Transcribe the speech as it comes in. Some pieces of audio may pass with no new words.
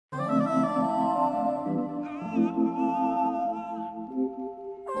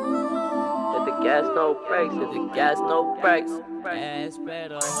gas, no brakes. Hit the gas, no brakes. Gas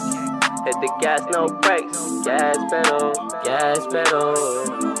pedal. Hit the gas, no brakes. Gas pedal. Gas pedal.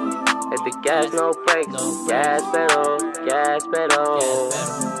 Hit the gas, no brakes. Gas pedal. Gas pedal.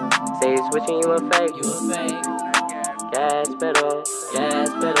 Say you switching, you a fake. Gas pedal. Gas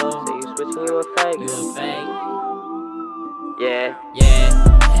pedal. Say you switching, you a fake. Yeah.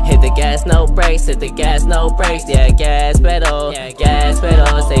 Hit the gas, no brakes. Hit the gas, no brakes. Yeah, gas pedal. Gas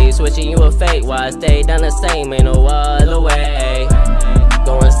pedal. Say you switching, you a fake. Why I stay down the same? Ain't no other way.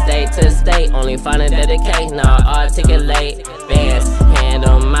 Going state to state, only finding dedicate. Now I articulate bands, hand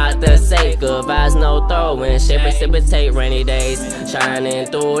them out the safe. Good vibes, no throwing, shit precipitate. Rainy days, shining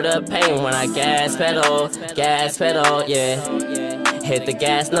through the pain when I gas pedal, yeah. Hit the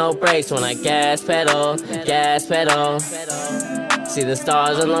gas, no brakes when I gas pedal. See the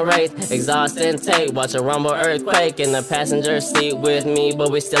stars on the race, exhaust intake. Watch a rumble earthquake in the passenger seat with me,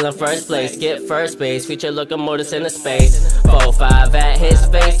 but we still in first place. Get first base, future locomotives in the space. 4-5 at his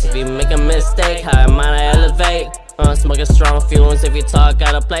face. If you make a mistake, high mind I elevate. Smoking strong fumes. If you talk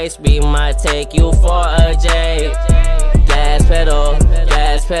out of place, we might take you for a J. Gas pedal.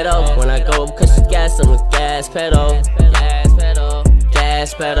 When I go cause you gas, I'm a gas pedal.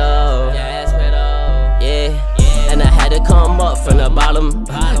 Gas pedal. Yeah. And I had to come up from the bottom,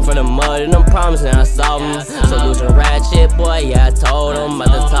 from the mud and them problems, now I solve them. Solution ratchet, boy, yeah, I told them. At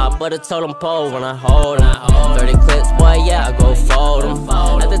the top of the totem pole when I hold them. 30 clips, boy, yeah, I go fold them.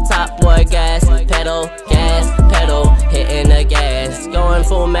 At the top, boy, gas pedal, hitting the gas, going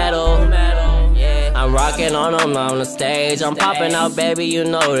full metal. I'm rocking on them on the stage. I'm popping out, baby, you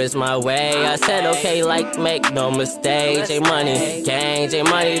know this my way. I said okay, like, make no mistake. J-Money, gang,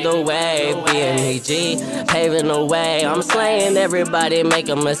 J-Money the way. BMEG, paving the way. I'm slaying everybody, make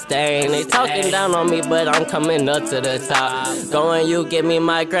a mistake. They talking down on me, but I'm coming up to the top. Going, you give me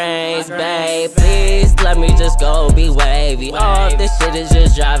migraines, babe. Please let me just go be wavy. Oh, this shit is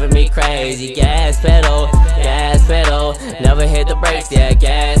just driving me crazy. Gas pedal, never hit the brakes, yeah,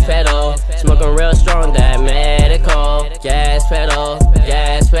 gas pedal. Smoking real strong, that medical. Gas pedal.